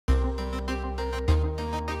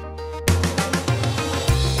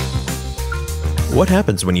What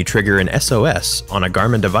happens when you trigger an SOS on a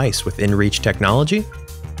Garmin device with inReach technology?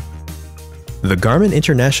 The Garmin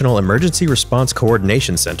International Emergency Response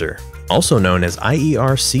Coordination Center, also known as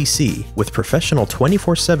IERCC, with professional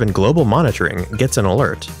 24/7 global monitoring, gets an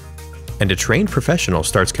alert, and a trained professional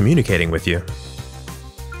starts communicating with you.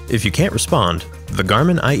 If you can't respond, the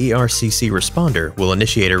Garmin IERCC responder will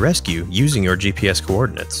initiate a rescue using your GPS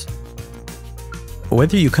coordinates.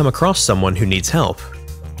 Whether you come across someone who needs help,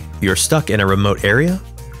 you're stuck in a remote area,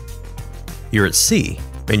 you're at sea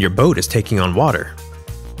and your boat is taking on water,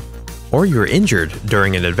 or you're injured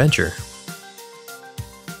during an adventure,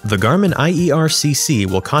 the Garmin IERCC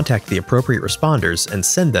will contact the appropriate responders and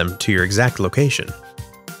send them to your exact location.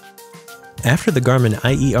 After the Garmin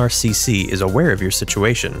IERCC is aware of your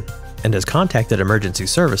situation and has contacted emergency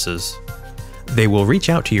services, they will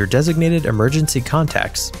reach out to your designated emergency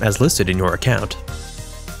contacts as listed in your account.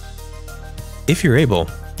 If you're able,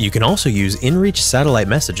 you can also use inReach satellite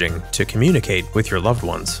messaging to communicate with your loved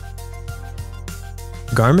ones.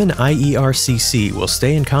 Garmin IERCC will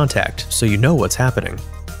stay in contact so you know what's happening.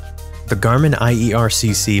 The Garmin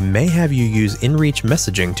IERCC may have you use inReach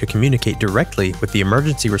messaging to communicate directly with the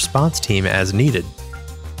emergency response team as needed.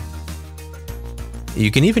 You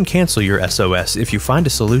can even cancel your SOS if you find a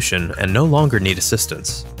solution and no longer need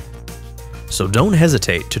assistance. So don't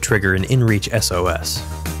hesitate to trigger an inReach SOS.